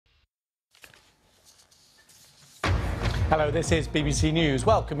Hello, this is BBC News.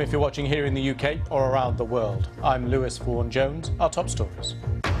 Welcome if you're watching here in the UK or around the world. I'm Lewis Vaughan-Jones. Our top stories.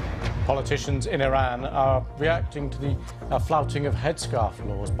 Politicians in Iran are reacting to the flouting of headscarf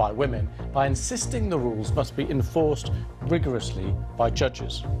laws by women by insisting the rules must be enforced rigorously by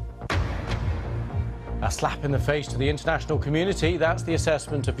judges. A slap in the face to the international community. That's the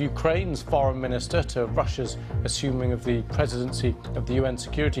assessment of Ukraine's foreign minister to Russia's assuming of the presidency of the UN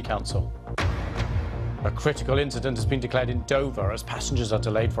Security Council. A critical incident has been declared in Dover as passengers are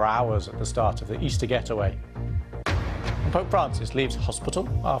delayed for hours at the start of the Easter getaway. And Pope Francis leaves hospital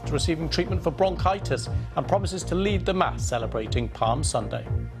after receiving treatment for bronchitis and promises to lead the Mass celebrating Palm Sunday.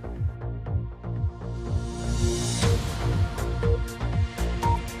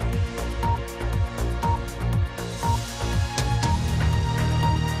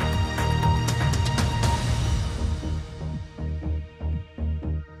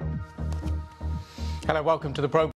 Hello, welcome to the programme.